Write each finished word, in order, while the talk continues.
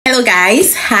Hello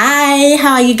guys, hi,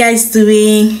 how are you guys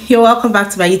doing? You're welcome back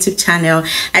to my YouTube channel.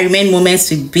 I remain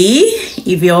Moments with B.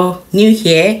 If you're new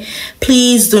here,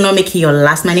 please do not make it your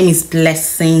last. My name is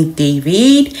Blessing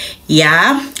David.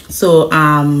 So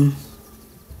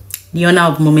the owner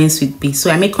of Moments with B.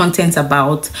 So I make content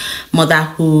about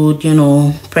motherhood,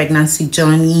 pregnancy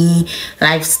journey,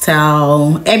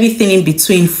 lifestyle, everything in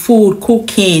between, food,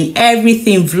 cooking,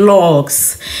 everything,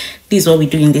 vlogs. This is what we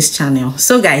do in this channel.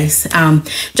 So guys,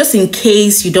 just in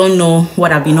case you don't know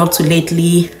what I've been up to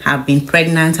lately, I've been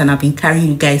pregnant and I've been carrying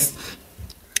you guys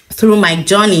through my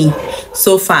journey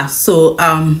so far. So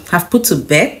I've put to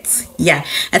bed.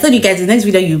 I thought you guys, the next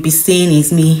video you'll be seeing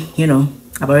is me,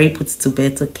 I've already put it to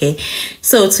bed. Okay,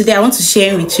 so today I want to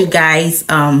share with you guys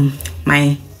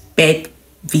my bed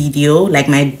video, like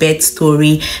my bed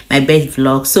story, my bed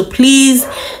vlog. So please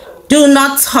do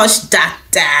not touch that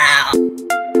down.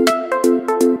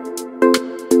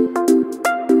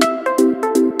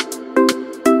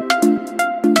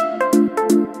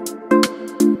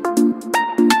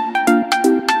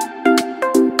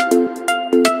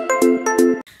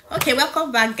 Okay,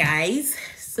 welcome back guys.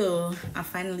 So I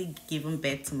finally given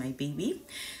birth to my baby.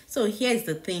 So here's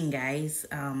the thing guys,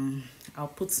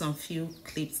 I'll put some few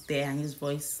clips there and use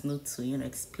voice note to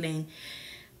explain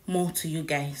more to you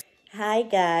guys. Hi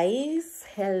guys,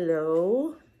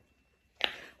 hello,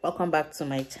 welcome back to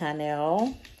my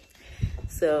channel.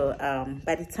 So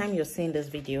by the time you're seeing this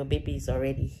video, baby is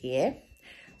already here.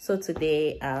 So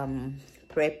today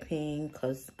prepping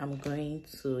because I'm going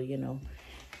to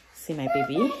see my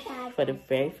baby for the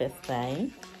very first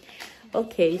time.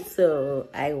 Okay, so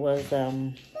I was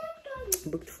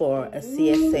booked for a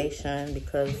CS session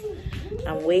because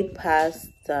I'm way past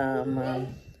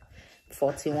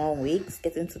 41 weeks,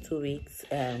 getting to 2 weeks,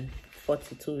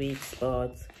 42 weeks,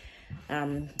 but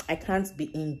I can't be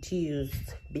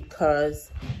induced because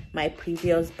my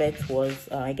previous birth was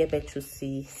I get birth through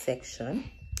C-section.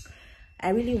 I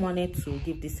really wanted to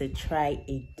give this a try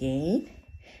again.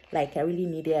 Like I really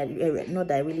needed, I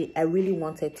really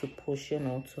wanted to push,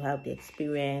 to have the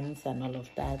experience and all of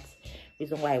that.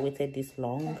 Reason why I waited this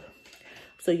long.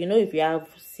 So, if you have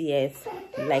CS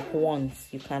like once,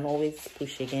 you can always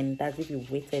push again. That's if you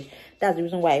waited. That's the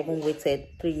reason why I even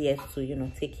waited 3 years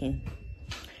to, take in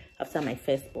after my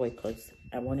first boy, because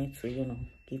I wanted to,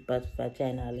 give birth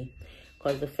vaginally.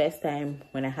 Because the first time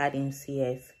when I had in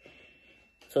CS,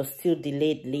 so still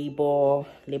delayed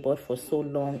labored for so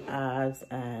long hours,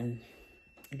 and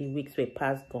the weeks were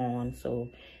past gone. So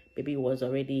baby was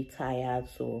already tired,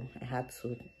 so I had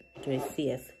to do a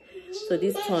CS. So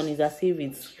this one is as if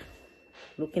it's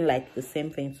looking like the same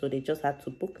thing. So they just had to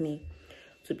book me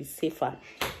to be safer.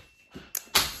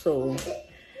 So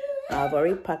I've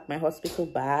already packed my hospital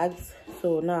bags.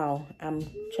 So now I'm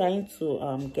trying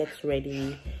to get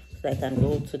ready so I can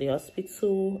go to the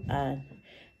hospital. And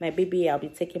my baby, I'll be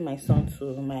taking my son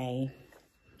to my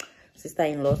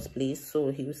sister-in-law's place,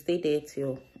 so he will stay there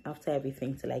till after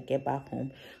everything till I get back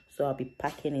home. So I'll be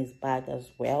packing his bag as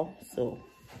well. So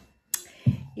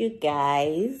you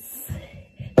guys,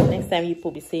 next time you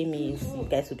will be seeing me, you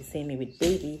guys will be seeing me with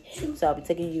baby. So I'll be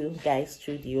taking you guys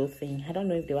through the whole thing. I don't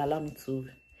know if they will allow me to,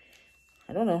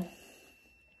 I don't know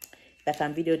if I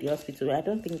can video the hospital. I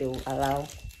don't think they will allow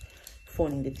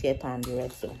phone in the theater and the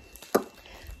rest. So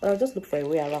but I'll just look for a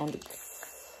way around it.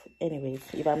 Anyways,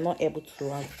 if I'm not able to,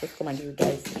 I'll just come and give you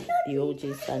guys the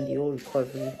OGs and the whole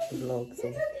recovery vlog.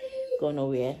 So go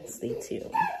nowhere, stay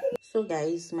tuned. So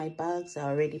guys, my bags are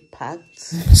already packed.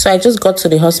 So I just got to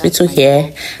the hospital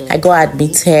here. I got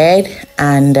admitted,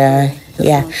 and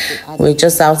we're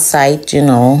just outside,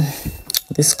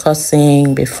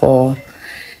 discussing before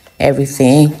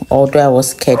everything. Although I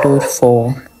was scheduled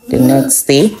for the next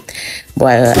day,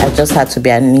 but I just had to be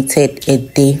admitted a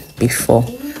day before.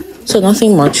 So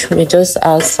nothing much, we're just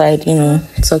outside,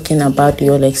 talking about the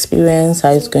whole experience,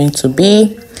 how it's going to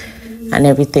be and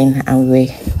everything, and we're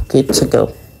good to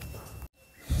go.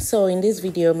 So in this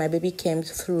video, my baby came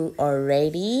through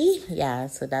already.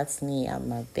 So that's me and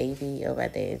my baby over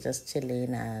there just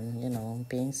chilling and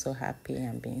being so happy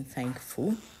and being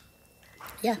thankful.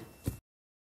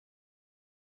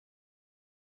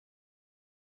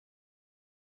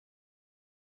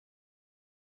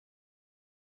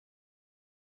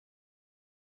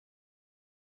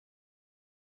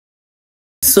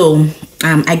 So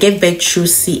I gave birth through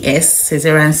CS,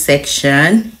 cesarean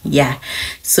section.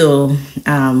 So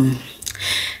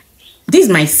this is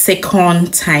my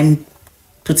second time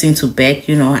putting to bed.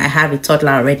 I have a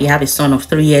toddler already. I have a son of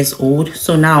 3 years old.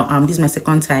 So now this is my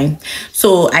second time.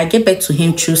 So I gave birth to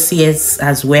him through CS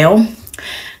as well.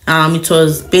 It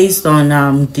was based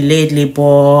on delayed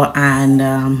labor, and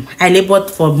I labored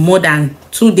for more than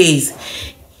 2 days.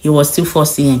 He was still 4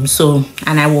 cm. So,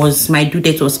 and my due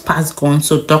date was past gone.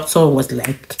 So doctor was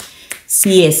like,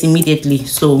 CS immediately.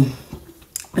 So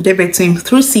I gave it to him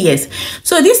through CS.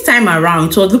 So this time around,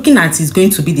 it was looking at it's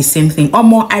going to be the same thing. Or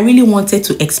more, I really wanted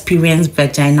to experience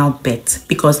vaginal birth,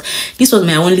 because this was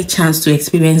my only chance to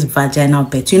experience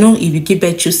vaginal birth. You know, if you give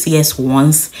birth to CS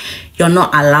once, you're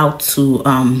not allowed to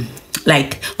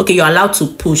like, okay, you're allowed to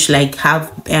push, like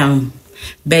have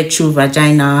birth through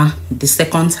vagina the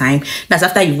second time. That's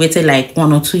after you waited like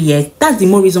 1 or 2 years. That's the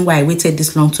more reason why I waited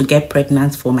this long to get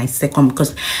pregnant for my second,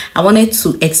 because I wanted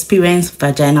to experience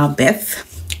vaginal birth.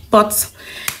 But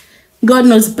God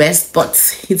knows best,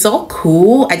 but it's all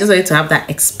cool. I just wanted to have that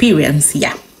experience.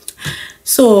 Yeah.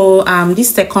 So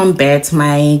this second birth,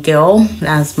 my girl,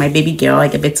 that's my baby girl, I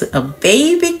gave birth to a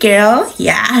baby girl.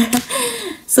 Yeah.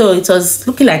 So it was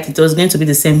looking like it was going to be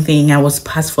the same thing. I was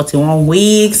past 41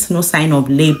 weeks, no sign of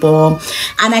labor,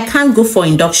 and I can't go for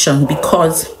induction,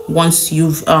 because once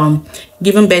you've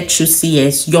given birth to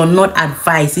CS, you're not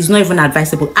advised. It's not even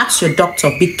advisable. Ask your doctor.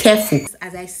 Be careful.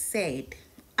 As I said,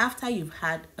 after you've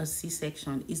had a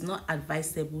C-section, it's not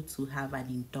advisable to have an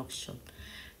induction.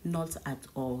 Not at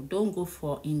all. Don't go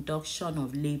for induction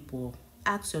of labor.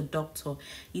 Ask your doctor.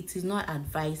 It is not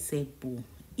advisable.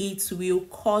 It will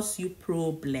cause you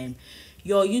problem.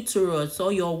 Your uterus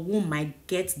or your womb might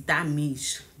get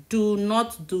damaged. Do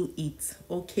not do it,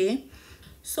 okay?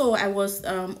 So I was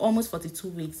almost 42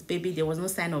 weeks, baby. There was no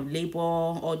sign of labor,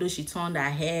 although she turned her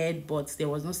head, but there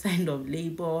was no sign of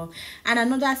labor. And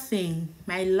another thing,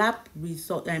 my lab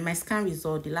result and my scan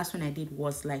result, the last one I did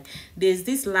was like, there's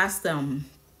this last scan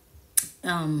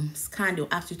they'll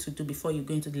ask you to do before you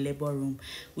go into the labor room,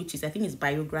 which is, I think it's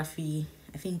biography.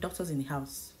 I think Doctors in the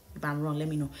House, if I'm wrong, let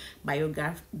me know.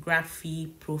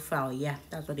 Biography profile, yeah,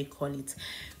 that's what they call it.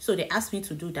 So they asked me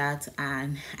to do that,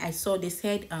 and I saw they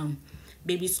said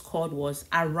baby's cord was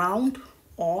around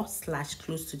or /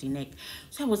 close to the neck.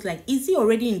 So I was like, is he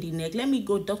already in the neck? Let me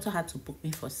go. Doctor had to book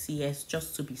me for CS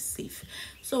just to be safe.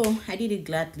 So I did it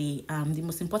gladly. The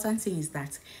most important thing is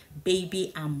that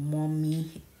baby and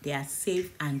mommy, they are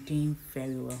safe and doing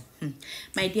very well.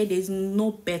 My dear, there's no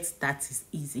birth that is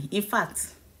easy. In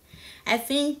fact, I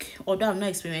think, although I've not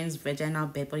experienced vaginal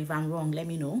birth, but if I'm wrong, let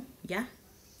me know. Yeah,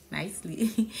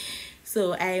 nicely.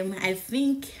 So I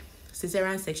think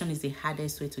cesarean section is the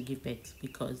hardest way to give birth,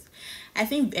 because I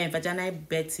think vaginal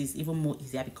birth is even more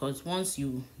easier, because once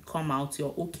you come out,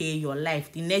 you're okay. Your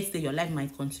life, the next day, your life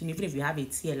might continue. Even if you have a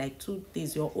tear, like 2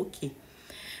 days, you're okay.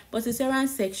 But cesarean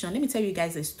section, let me tell you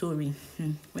guys a story.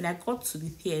 When I got to the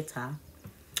theater,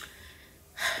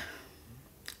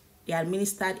 they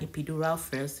administered epidural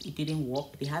first. It didn't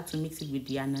work. They had to mix it with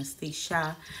the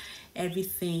anesthesia,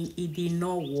 everything. It did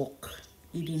not work.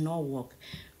 It did not work.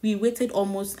 We waited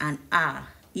almost an hour.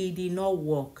 It did not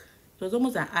work. It was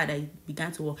almost an hour that it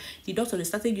began to work. The doctor, they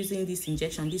started using this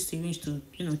injection, this syringe to,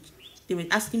 you know, they were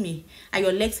asking me, are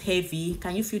your legs heavy?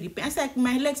 Can you feel the pain? I said,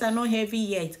 my legs are not heavy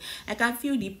yet. I can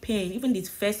feel the pain. Even the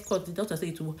first cut, the doctor said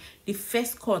it was the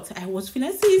first cut. I was feeling,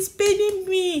 I said, it's paining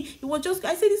me. It was just,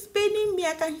 I said, it's paining me.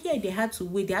 I can hear. They had to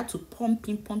wait. They had to pump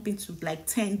in to like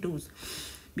 10 doses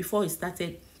before it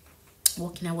started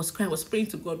working. I was crying. I was praying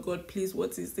to God, God, please,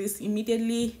 what is this?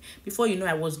 Immediately, before you know,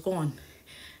 I was gone.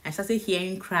 I started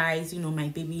hearing cries. You know, my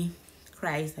baby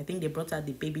cries. I think they brought out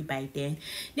the baby by then.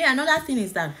 Then another thing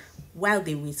is that while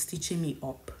they were stitching me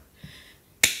up,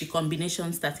 the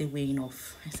combination started wearing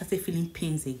off. I started feeling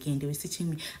pains again. They were stitching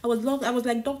me. I was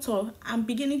like, doctor, I'm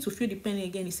beginning to feel the pain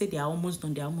again. He said they are almost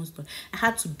done. They are almost done. I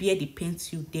had to bear the pain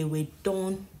till they were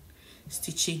done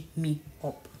stitching me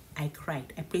up. I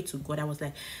cried. I prayed to God. I was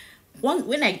like,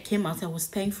 when I came out, I was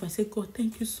thankful. I said, God,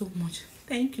 thank you so much.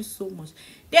 Thank you so much.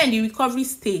 Then the recovery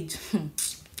stage.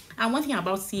 And one thing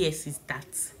about CS is that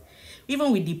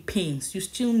even with the pains, you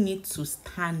still need to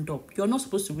stand up. You're not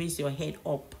supposed to raise your head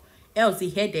up. Else the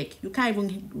headache, you can't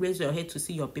even raise your head to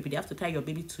see your baby. They have to carry your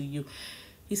baby to you.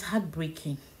 It's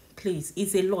heartbreaking. Please,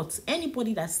 it's a lot.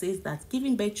 Anybody that says that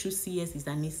giving birth through CS is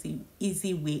an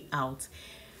easy way out,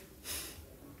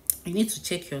 you need to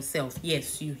check yourself.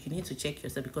 Yes, you need to check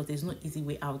yourself, because there's no easy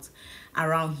way out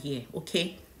around here,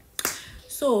 okay?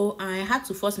 So I had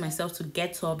to force myself to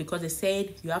get up, because they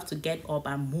said you have to get up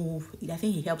and move. I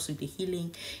think it helps with the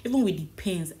healing. Even with the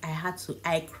pains,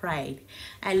 I cried.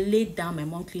 I laid down. My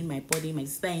mom cleaned my body, my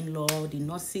sister-in-law, the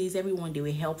nurses, everyone, they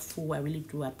were helpful. I really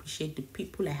do appreciate the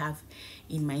people I have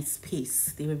in my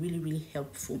space. They were really, really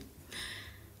helpful.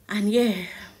 And yeah,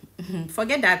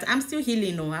 forget that. I'm still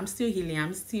healing. No, I'm still healing.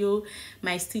 I'm still,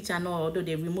 my stitch and all, although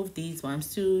they removed these, but I'm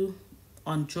still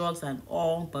on drugs and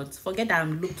all, but forget that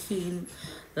I'm looking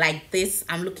like this,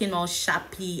 I'm looking all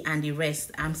sharpy and the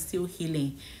rest. I'm still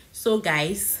healing. So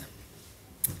guys,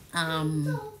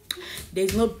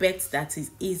 there's no bet that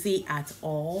is easy at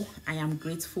all. I am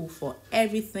grateful for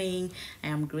everything. I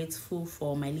am grateful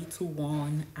for my little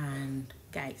one, and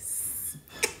guys,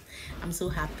 I'm so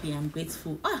happy. I'm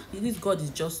grateful. This God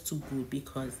is just too good,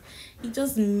 because he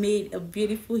just made a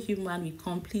beautiful human with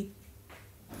complete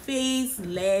face,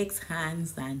 legs,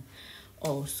 hands, and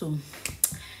all. So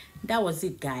that was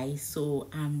it, guys. So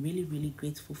I'm really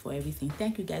grateful for everything.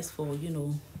 Thank you guys for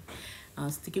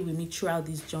sticking with me throughout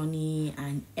this journey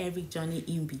and every journey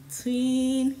in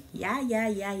between.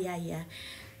 Yeah.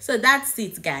 So that's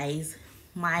it, guys.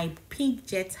 My pink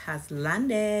jet has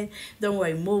landed. Don't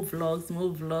worry, more vlogs,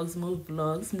 more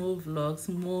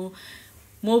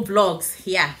vlogs.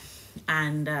 Yeah.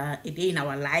 And a day in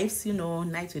our lives,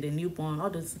 night with a newborn, all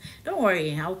those. Don't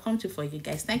worry, I'll come to for you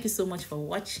guys. Thank you so much for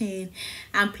watching,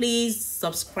 and please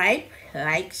subscribe,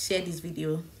 like, share this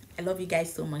video. I love you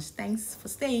guys so much. Thanks for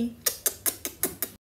staying.